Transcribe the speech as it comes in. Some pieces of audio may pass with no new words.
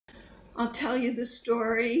I'll tell you the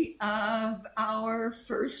story of our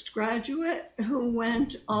first graduate who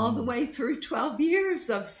went all the way through 12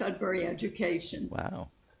 years of Sudbury education. Wow.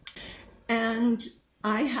 And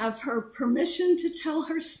I have her permission to tell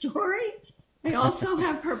her story. I also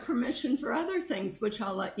have her permission for other things, which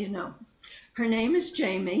I'll let you know. Her name is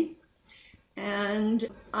Jamie. And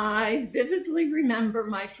I vividly remember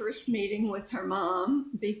my first meeting with her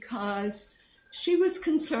mom because she was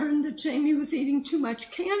concerned that Jamie was eating too much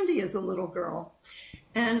candy as a little girl.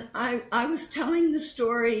 And I was telling the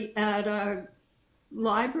story at a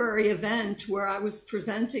library event where I was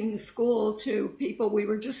presenting the school to people we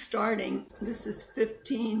were just starting. This is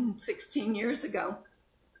 15, 16 years ago.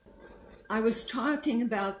 I was talking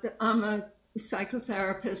about I'm a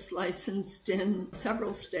psychotherapist licensed in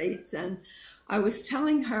several states, and I was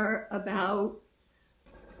telling her about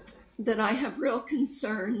that I have real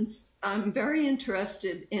concerns. I'm very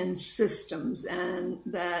interested in systems, and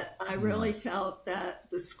that I really felt that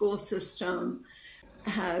the school system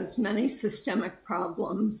has many systemic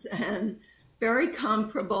problems and very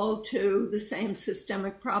comparable to the same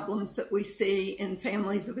systemic problems that we see in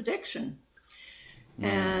families of addiction.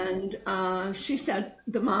 And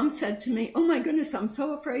the mom said to me, "Oh my goodness, I'm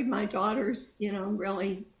so afraid my daughter's,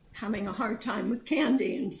 really having a hard time with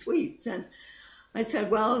candy and sweets." And I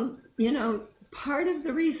said, well, part of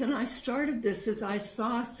the reason I started this is I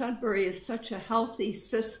saw Sudbury as such a healthy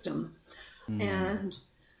system. And,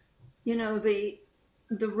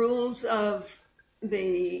 the rules of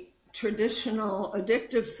the traditional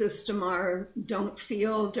addictive system are don't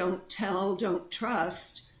feel, don't tell, don't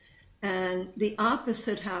trust. And the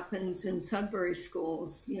opposite happens in Sudbury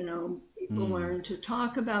schools. People learn to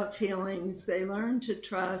talk about feelings, they learn to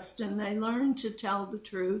trust, and they learn to tell the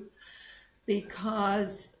truth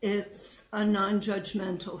because it's a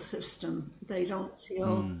non-judgmental system. They don't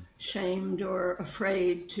feel shamed or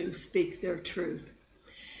afraid to speak their truth.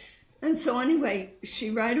 And so anyway,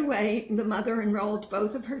 right away, the mother enrolled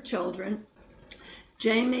both of her children.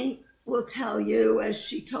 Jamie will tell you, as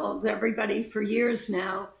she told everybody for years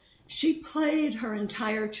now, she played her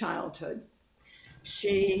entire childhood.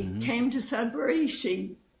 She came to Sudbury,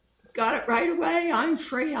 she got it right away. I'm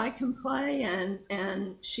free, I can play.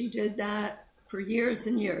 And she did that for years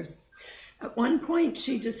and years. At one point,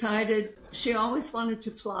 she decided she always wanted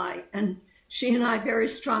to fly. And she and I very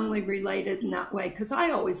strongly related in that way because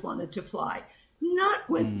I always wanted to fly. Not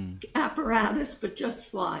with apparatus, but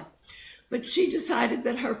just fly. But she decided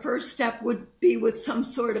that her first step would be with some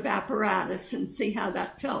sort of apparatus and see how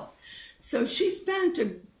that felt. So she spent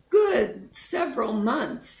a good several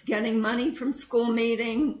months getting money from school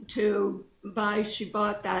meeting to she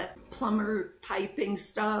bought that plumber piping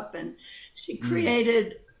stuff, and she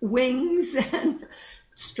created wings and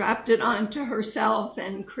strapped it onto herself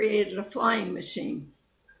and created a flying machine.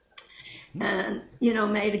 And,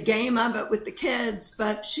 made a game of it with the kids,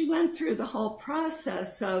 but she went through the whole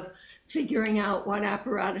process of figuring out what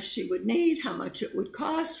apparatus she would need, how much it would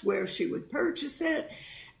cost, where she would purchase it.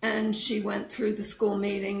 And she went through the school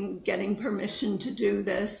meeting, getting permission to do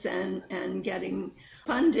this and getting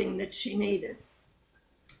funding that she needed.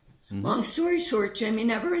 Long story short, Jamie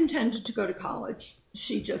never intended to go to college.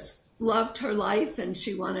 She just loved her life and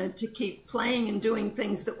she wanted to keep playing and doing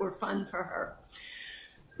things that were fun for her.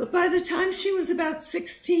 But by the time she was about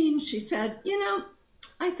 16, she said,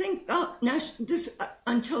 I think,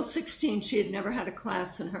 until 16, she had never had a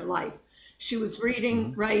class in her life. She was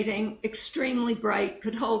reading, writing, extremely bright,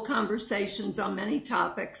 could hold conversations on many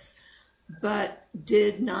topics, but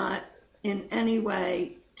did not in any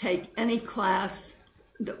way take any class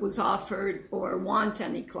that was offered or want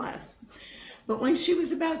any class. But when she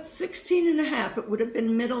was about 16 and a half, it would have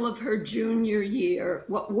been middle of her junior year,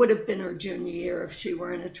 what would have been her junior year if she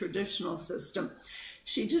were in a traditional system,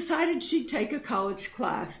 she decided she'd take a college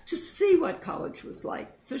class to see what college was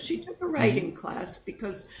like. So she took a writing class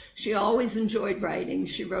because she always enjoyed writing.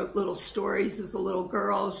 She wrote little stories as a little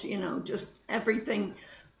girl, just everything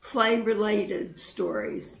play-related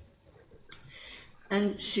stories.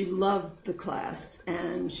 And she loved the class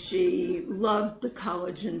and she loved the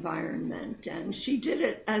college environment. And she did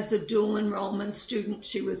it as a dual enrollment student.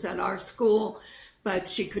 She was at our school, but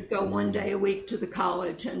she could go one day a week to the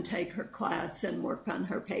college and take her class and work on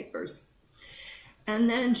her papers. And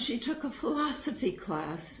then she took a philosophy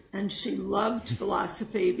class, and she loved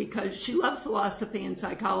philosophy because she loved philosophy and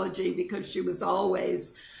psychology because she was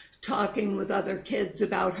always talking with other kids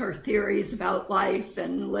about her theories about life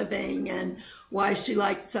and living and why she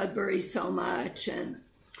liked Sudbury so much. And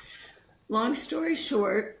long story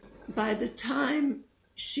short, by the time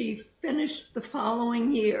she finished the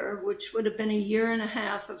following year, which would have been a year and a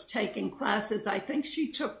half of taking classes. I think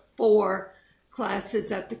she took 4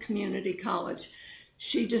 classes at the community college.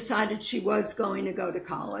 She decided she was going to go to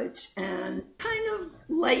college, and kind of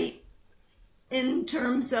late in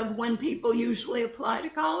terms of when people usually apply to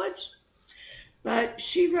college. But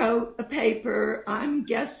she wrote a paper, I'm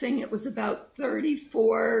guessing it was about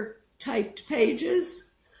 34 typed pages,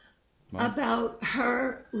 wow, about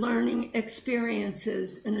her learning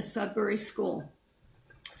experiences in a Sudbury school.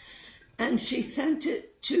 And she sent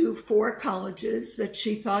it to 4 colleges that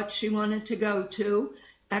she thought she wanted to go to: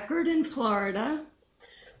 Eckerd in Florida,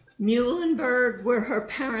 Muhlenberg, where her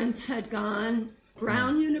parents had gone,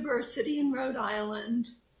 Brown University in Rhode Island,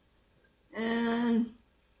 and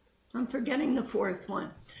I'm forgetting the 4th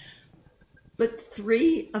one. But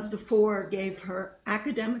 3 of the 4 gave her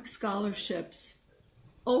academic scholarships,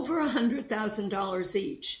 over $100,000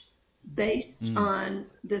 each, based on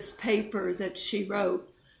this paper that she wrote,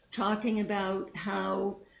 talking about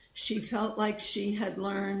how she felt like she had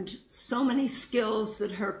learned so many skills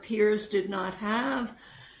that her peers did not have.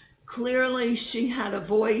 Clearly, she had a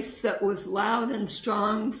voice that was loud and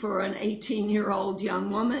strong for an 18-year-old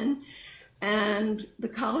young woman, and the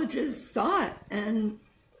colleges saw it and,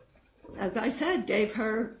 as I said, gave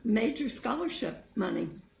her major scholarship money.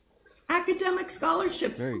 Academic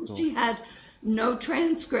scholarships. Very cool. She had no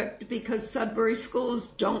transcript because Sudbury schools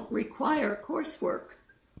don't require coursework.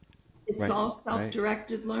 It's all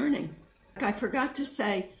self-directed learning. I forgot to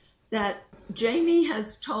say that Jamie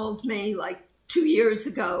has told me, like 2 years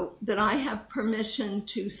ago, that I have permission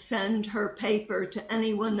to send her paper to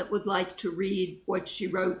anyone that would like to read what she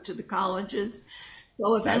wrote to the colleges.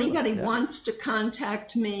 So if anybody wants to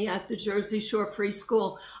contact me at the Jersey Shore Free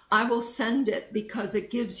School, I will send it, because it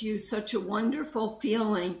gives you such a wonderful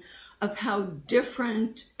feeling of how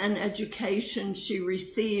different an education she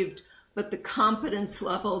received, but the competence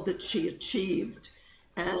level that she achieved.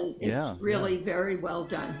 And it's really very well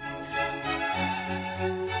done.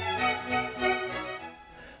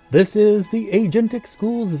 This is the Agentic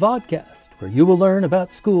Schools Podcast, where you will learn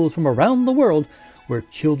about schools from around the world where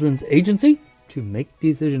children's agency to make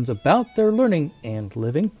decisions about their learning and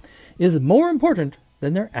living is more important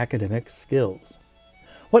than their academic skills.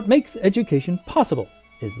 What makes education possible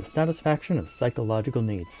is the satisfaction of psychological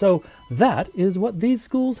needs. So that is what these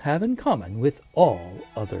schools have in common with all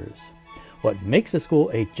others. What makes a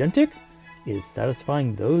school agentic is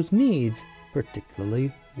satisfying those needs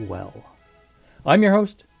particularly well. I'm your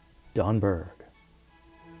host, Don Berg.